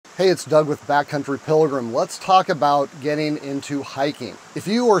Hey, it's Doug with Backcountry Pilgrim. Let's talk about getting into hiking. If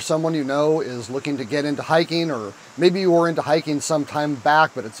you or someone you know is looking to get into hiking, or maybe you were into hiking some time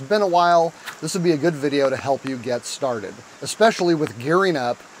back, but it's been a while, this would be a good video to help you get started, especially with gearing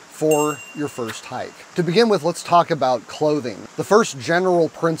up for your first hike. To begin with, let's talk about clothing. The first general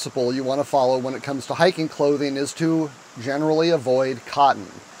principle you want to follow when it comes to hiking clothing is to generally avoid cotton.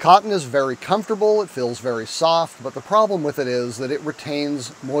 Cotton is very comfortable, it feels very soft, but the problem with it is that it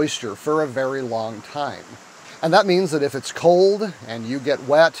retains moisture for a very long time. And that means that if it's cold and you get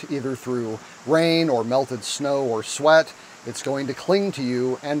wet, either through rain or melted snow or sweat, it's going to cling to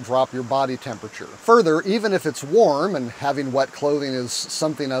you and drop your body temperature. Further, even if it's warm and having wet clothing is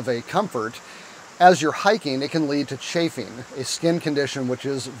something of a comfort, as you're hiking, it can lead to chafing, a skin condition which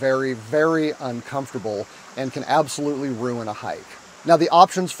is very, very uncomfortable and can absolutely ruin a hike. Now, the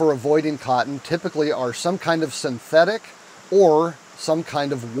options for avoiding cotton typically are some kind of synthetic or some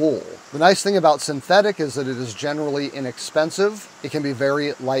kind of wool. The nice thing about synthetic is that it is generally inexpensive, it can be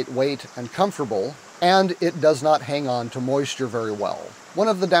very lightweight and comfortable, and it does not hang on to moisture very well. One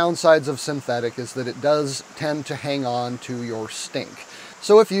of the downsides of synthetic is that it does tend to hang on to your stink.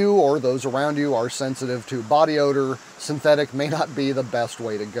 So if you or those around you are sensitive to body odor, synthetic may not be the best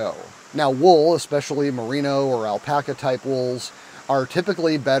way to go. Now, wool, especially merino or alpaca type wools, are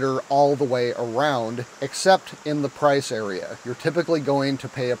typically better all the way around, except in the price area. You're typically going to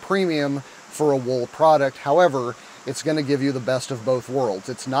pay a premium for a wool product. However, it's going to give you the best of both worlds.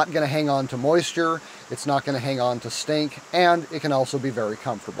 It's not going to hang on to moisture, it's not going to hang on to stink, and it can also be very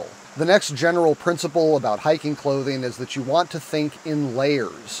comfortable. The next general principle about hiking clothing is that you want to think in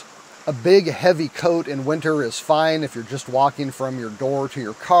layers. A big heavy coat in winter is fine if you're just walking from your door to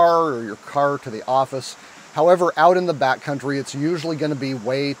your car or your car to the office. However, out in the backcountry, it's usually going to be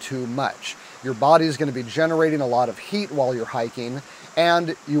way too much. Your body's going to be generating a lot of heat while you're hiking,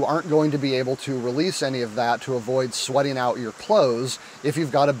 and you aren't going to be able to release any of that to avoid sweating out your clothes if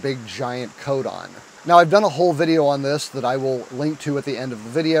you've got a big giant coat on. Now, I've done a whole video on this that I will link to at the end of the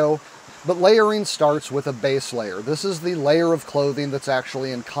video, but layering starts with a base layer. This is the layer of clothing that's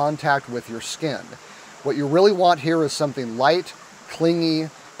actually in contact with your skin. What you really want here is something light, clingy,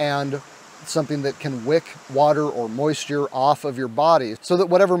 and something that can wick water or moisture off of your body so that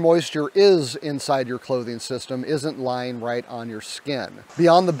whatever moisture is inside your clothing system isn't lying right on your skin.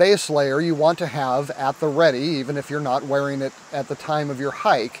 Beyond the base layer, you want to have at the ready, even if you're not wearing it at the time of your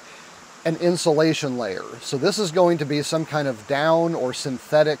hike, an insulation layer. So this is going to be some kind of down or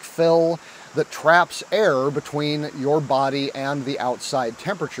synthetic fill that traps air between your body and the outside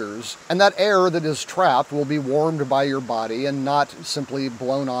temperatures. And that air that is trapped will be warmed by your body and not simply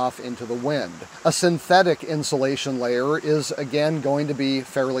blown off into the wind. A synthetic insulation layer is again going to be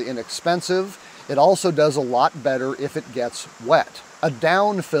fairly inexpensive. It also does a lot better if it gets wet. A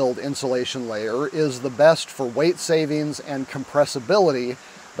down-filled insulation layer is the best for weight savings and compressibility,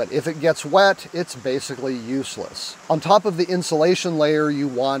 but if it gets wet, it's basically useless. On top of the insulation layer, you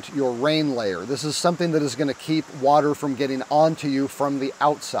want your rain layer. This is something that is going to keep water from getting onto you from the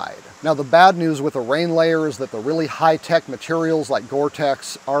outside. Now, the bad news with a rain layer is that the really high-tech materials like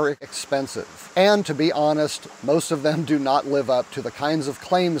Gore-Tex are expensive. And to be honest, most of them do not live up to the kinds of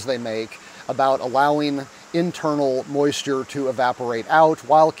claims they make about allowing internal moisture to evaporate out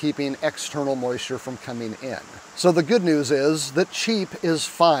while keeping external moisture from coming in. So the good news is that cheap is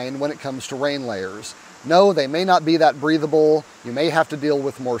fine when it comes to rain layers. No, they may not be that breathable, you may have to deal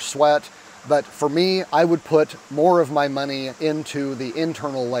with more sweat, but for me, I would put more of my money into the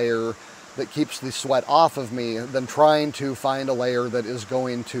internal layer that keeps the sweat off of me than trying to find a layer that is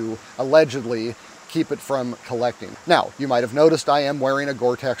going to allegedly keep it from collecting. Now, you might have noticed I am wearing a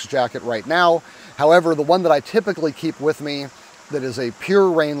Gore-Tex jacket right now. However, the one that I typically keep with me that is a pure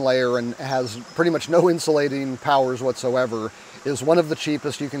rain layer and has pretty much no insulating powers whatsoever is one of the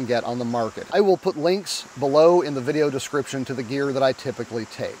cheapest you can get on the market. I will put links below in the video description to the gear that I typically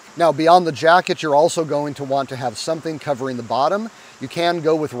take. Now, beyond the jacket, you're also going to want to have something covering the bottom. You can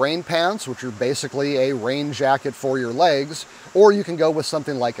go with rain pants, which are basically a rain jacket for your legs, or you can go with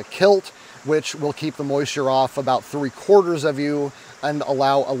something like a kilt, which will keep the moisture off about 3/4 of you and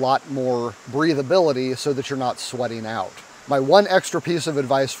allow a lot more breathability so that you're not sweating out. My one extra piece of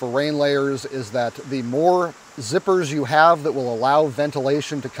advice for rain layers is that the more zippers you have that will allow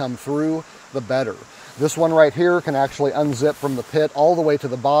ventilation to come through, the better. This one right here can actually unzip from the pit all the way to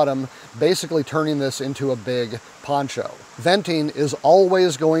the bottom, basically turning this into a big poncho. Venting is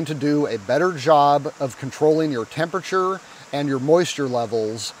always going to do a better job of controlling your temperature and your moisture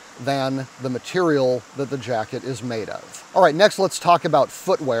levels than the material that the jacket is made of. All right, next let's talk about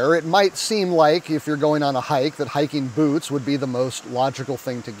footwear. It might seem like if you're going on a hike that hiking boots would be the most logical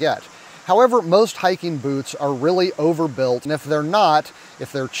thing to get. However, most hiking boots are really overbuilt, and if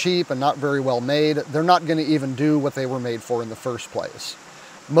they're cheap and not very well made, they're not going to even do what they were made for in the first place.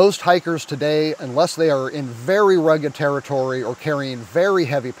 Most hikers today, unless they are in very rugged territory or carrying very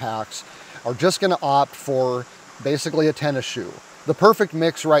heavy packs, are just going to opt for basically a tennis shoe. The perfect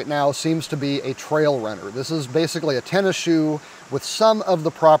mix right now seems to be a trail runner. This is basically a tennis shoe with some of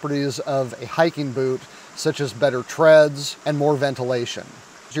the properties of a hiking boot, such as better treads and more ventilation.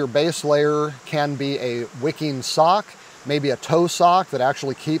 Your base layer can be a wicking sock, maybe a toe sock that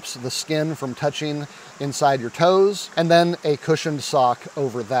actually keeps the skin from touching inside your toes, and then a cushioned sock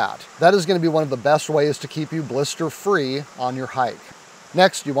over that. That is going to be one of the best ways to keep you blister-free on your hike.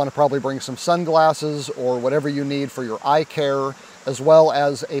 Next, you want to probably bring some sunglasses or whatever you need for your eye care, as well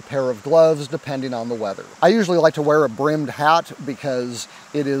as a pair of gloves depending on the weather. I usually like to wear a brimmed hat because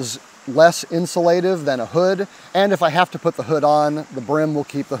it is less insulative than a hood, and if I have to put the hood on, the brim will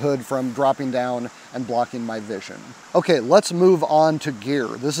keep the hood from dropping down and blocking my vision. Okay, let's move on to gear.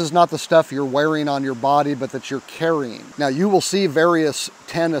 This is not the stuff you're wearing on your body, but that you're carrying. Now, you will see various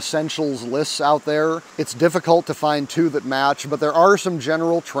 10 essentials lists out there. It's difficult to find two that match, but there are some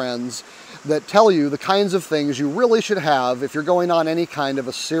general trends that tell you the kinds of things you really should have if you're going on any kind of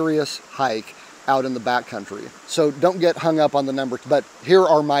a serious hike out in the backcountry. So don't get hung up on the number, but here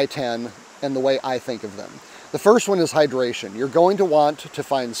are my 10 and the way I think of them. The first one is hydration. You're going to want to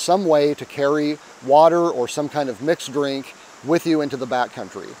find some way to carry water or some kind of mixed drink with you into the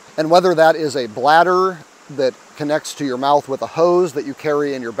backcountry. And whether that is a bladder that connects to your mouth with a hose that you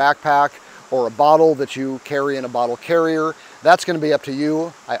carry in your backpack, or a bottle that you carry in a bottle carrier, that's going to be up to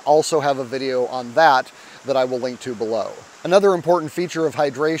you. I also have a video on that I will link to below. Another important feature of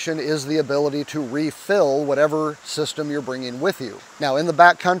hydration is the ability to refill whatever system you're bringing with you. Now, in the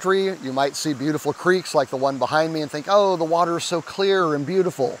backcountry, you might see beautiful creeks like the one behind me and think, oh, the water is so clear and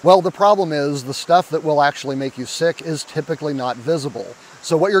beautiful. Well, the problem is the stuff that will actually make you sick is typically not visible.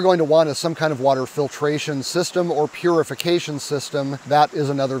 So what you're going to want is some kind of water filtration system or purification system. That is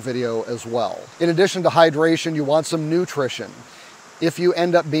another video as well. In addition to hydration, you want some nutrition. If you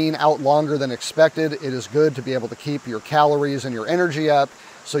end up being out longer than expected, it is good to be able to keep your calories and your energy up.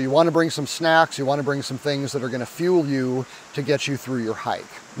 So you want to bring some snacks, you want to bring some things that are going to fuel you to get you through your hike.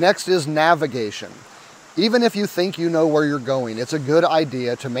 Next is navigation. Even if you think you know where you're going, it's a good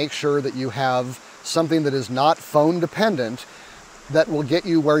idea to make sure that you have something that is not phone dependent that will get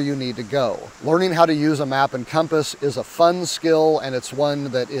you where you need to go. Learning how to use a map and compass is a fun skill, and it's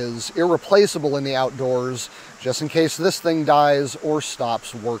one that is irreplaceable in the outdoors, just in case this thing dies or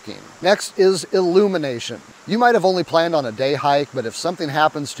stops working. Next is illumination. You might have only planned on a day hike, but if something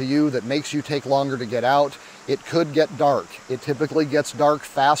happens to you that makes you take longer to get out, it could get dark. It typically gets dark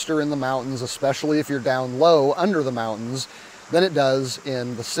faster in the mountains, especially if you're down low under the mountains, than it does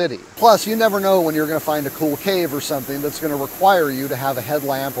in the city. Plus, you never know when you're going to find a cool cave or something that's going to require you to have a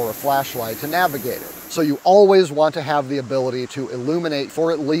headlamp or a flashlight to navigate it. So you always want to have the ability to illuminate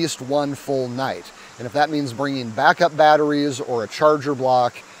for at least one full night. And if that means bringing backup batteries or a charger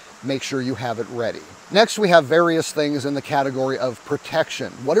block, make sure you have it ready. Next, we have various things in the category of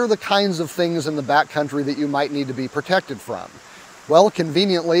protection. What are the kinds of things in the backcountry that you might need to be protected from? Well,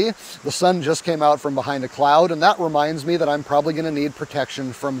 conveniently, the sun just came out from behind a cloud, and that reminds me that I'm probably going to need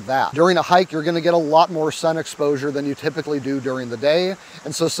protection from that. During a hike, you're going to get a lot more sun exposure than you typically do during the day,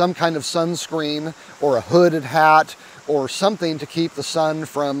 and so some kind of sunscreen or a hooded hat or something to keep the sun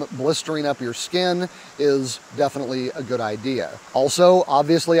from blistering up your skin is definitely a good idea. Also,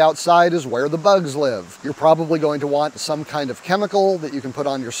 obviously outside is where the bugs live. You're probably going to want some kind of chemical that you can put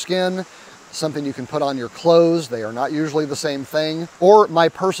on your skin, something you can put on your clothes. They are not usually the same thing. Or my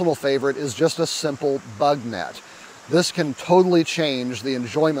personal favorite is just a simple bug net. This can totally change the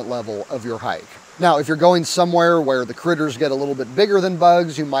enjoyment level of your hike. Now, if you're going somewhere where the critters get a little bit bigger than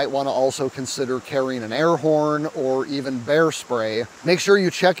bugs, you might want to also consider carrying an air horn or even bear spray. Make sure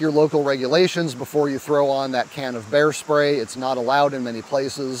you check your local regulations before you throw on that can of bear spray. It's not allowed in many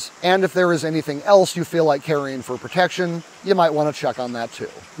places. And if there is anything else you feel like carrying for protection, you might want to check on that too.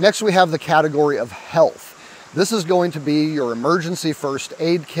 Next, we have the category of health. This is going to be your emergency first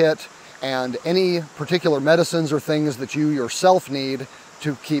aid kit and any particular medicines or things that you yourself need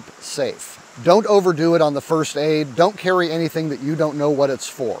to keep safe. Don't overdo it on the first aid. Don't carry anything that you don't know what it's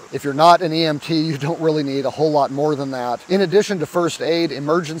for. If you're not an EMT, you don't really need a whole lot more than that. In addition to first aid,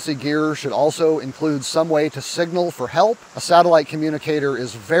 emergency gear should also include some way to signal for help. A satellite communicator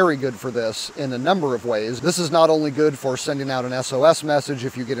is very good for this in a number of ways. This is not only good for sending out an SOS message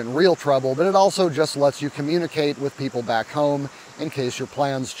if you get in real trouble, but it also just lets you communicate with people back home in case your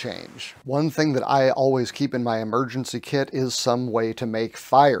plans change. One thing that I always keep in my emergency kit is some way to make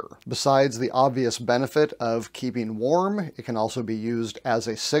fire. Besides the obvious benefit of keeping warm, it can also be used as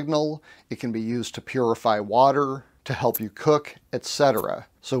a signal. It can be used to purify water, to help you cook, etc.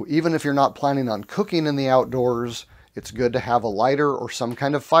 So even if you're not planning on cooking in the outdoors, it's good to have a lighter or some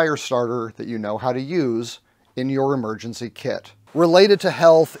kind of fire starter that you know how to use in your emergency kit. Related to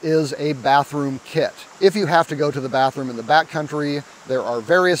health is a bathroom kit. If you have to go to the bathroom in the backcountry, there are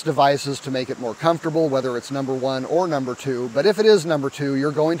various devices to make it more comfortable, whether it's number 1 or number 2. But if it is number 2,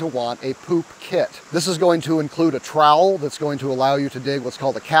 you're going to want a poop kit. This is going to include a trowel that's going to allow you to dig what's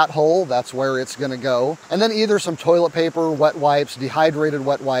called a cat hole. That's where it's going to go. And then either some toilet paper, wet wipes, dehydrated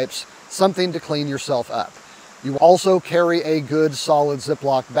wet wipes, something to clean yourself up. You also carry a good solid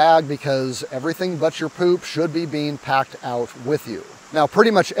Ziploc bag because everything but your poop should be being packed out with you. Now, pretty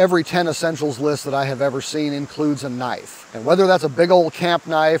much every 10 essentials list that I have ever seen includes a knife. And whether that's a big old camp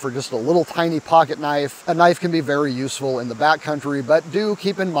knife or just a little tiny pocket knife, a knife can be very useful in the backcountry, but do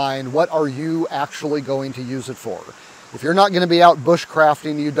keep in mind, what are you actually going to use it for? If you're not going to be out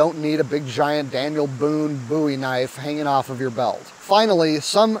bushcrafting, you don't need a big giant Daniel Boone Bowie knife hanging off of your belt. Finally,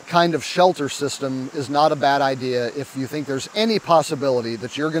 some kind of shelter system is not a bad idea if you think there's any possibility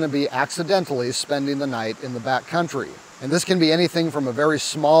that you're going to be accidentally spending the night in the backcountry. And this can be anything from a very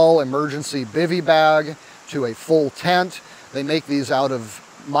small emergency bivy bag to a full tent. They make these out of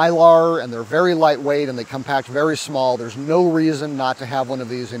Mylar and they're very lightweight and they come packed very small. There's no reason not to have one of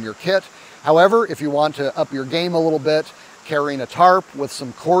these in your kit. However, if you want to up your game a little bit, carrying a tarp with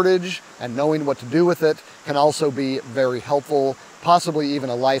some cordage and knowing what to do with it can also be very helpful, possibly even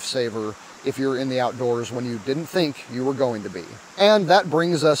a lifesaver if you're in the outdoors when you didn't think you were going to be. And that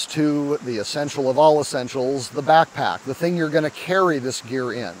brings us to the essential of all essentials, the backpack, the thing you're going to carry this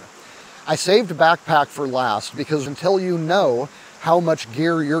gear in. I saved backpack for last because until you know how much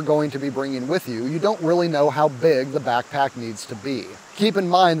gear you're going to be bringing with you, you don't really know how big the backpack needs to be. Keep in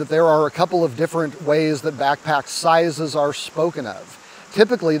mind that there are a couple of different ways that backpack sizes are spoken of.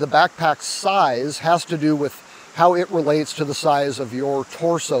 Typically, the backpack size has to do with how it relates to the size of your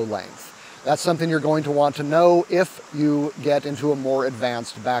torso length. That's something you're going to want to know if you get into a more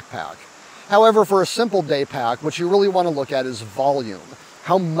advanced backpack. However, for a simple day pack, what you really want to look at is volume.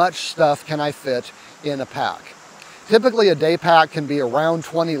 How much stuff can I fit in a pack? Typically, a day pack can be around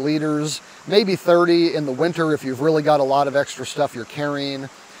 20 liters, maybe 30 in the winter if you've really got a lot of extra stuff you're carrying.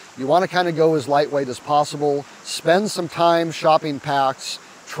 You want to kind of go as lightweight as possible. Spend some time shopping packs,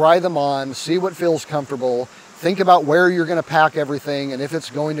 try them on, see what feels comfortable. Think about where you're going to pack everything and if it's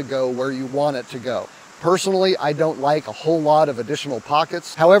going to go where you want it to go. Personally, I don't like a whole lot of additional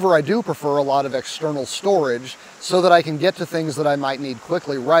pockets. However, I do prefer a lot of external storage so that I can get to things that I might need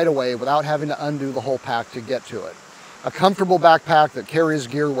quickly right away without having to undo the whole pack to get to it. A comfortable backpack that carries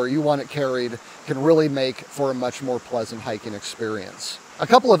gear where you want it carried can really make for a much more pleasant hiking experience. A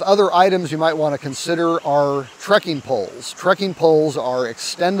couple of other items you might want to consider are trekking poles. Trekking poles are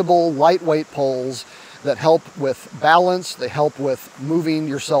extendable, lightweight poles that help with balance, they help with moving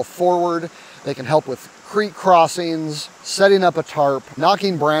yourself forward, they can help with creek crossings, setting up a tarp,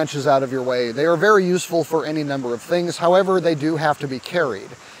 knocking branches out of your way. They are very useful for any number of things, however, they do have to be carried.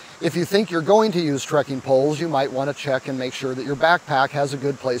 If you think you're going to use trekking poles, you might want to check and make sure that your backpack has a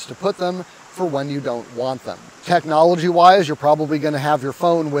good place to put them for when you don't want them. Technology-wise, you're probably going to have your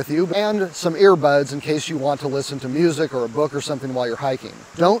phone with you and some earbuds in case you want to listen to music or a book or something while you're hiking.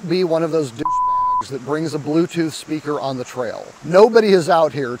 Don't be one of those douchebags that brings a Bluetooth speaker on the trail. Nobody is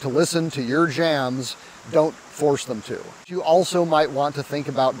out here to listen to your jams. Don't force them to. You also might want to think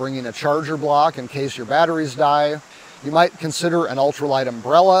about bringing a charger block in case your batteries die. You might consider an ultralight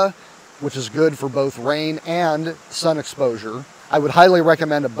umbrella, which is good for both rain and sun exposure. I would highly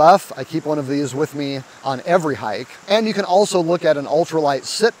recommend a buff. I keep one of these with me on every hike. And you can also look at an ultralight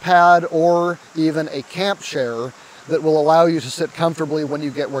sit pad or even a camp chair that will allow you to sit comfortably when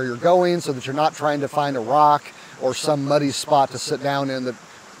you get where you're going so that you're not trying to find a rock or some muddy spot to sit down in that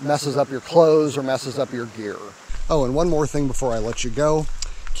messes up your clothes or messes up your gear. Oh, and one more thing before I let you go.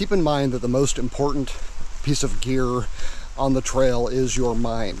 Keep in mind that the most important piece of gear on the trail is your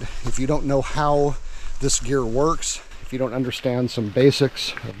mind. If you don't know how this gear works, if you don't understand some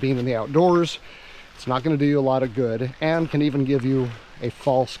basics of being in the outdoors, it's not going to do you a lot of good and can even give you a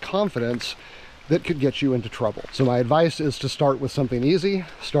false confidence that could get you into trouble. So my advice is to start with something easy,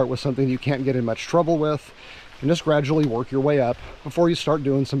 start with something you can't get in much trouble with, and just gradually work your way up before you start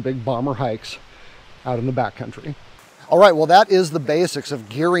doing some big bomber hikes out in the backcountry. All right, well, that is the basics of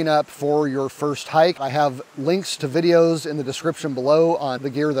gearing up for your first hike. I have links to videos in the description below on the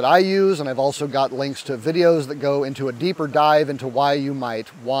gear that I use, and I've also got links to videos that go into a deeper dive into why you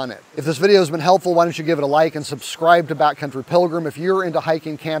might want it. If this video has been helpful, why don't you give it a like and subscribe to Backcountry Pilgrim if you're into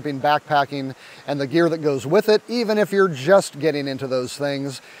hiking, camping, backpacking, and the gear that goes with it, even if you're just getting into those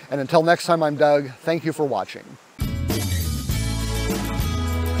things. And until next time, I'm Doug. Thank you for watching.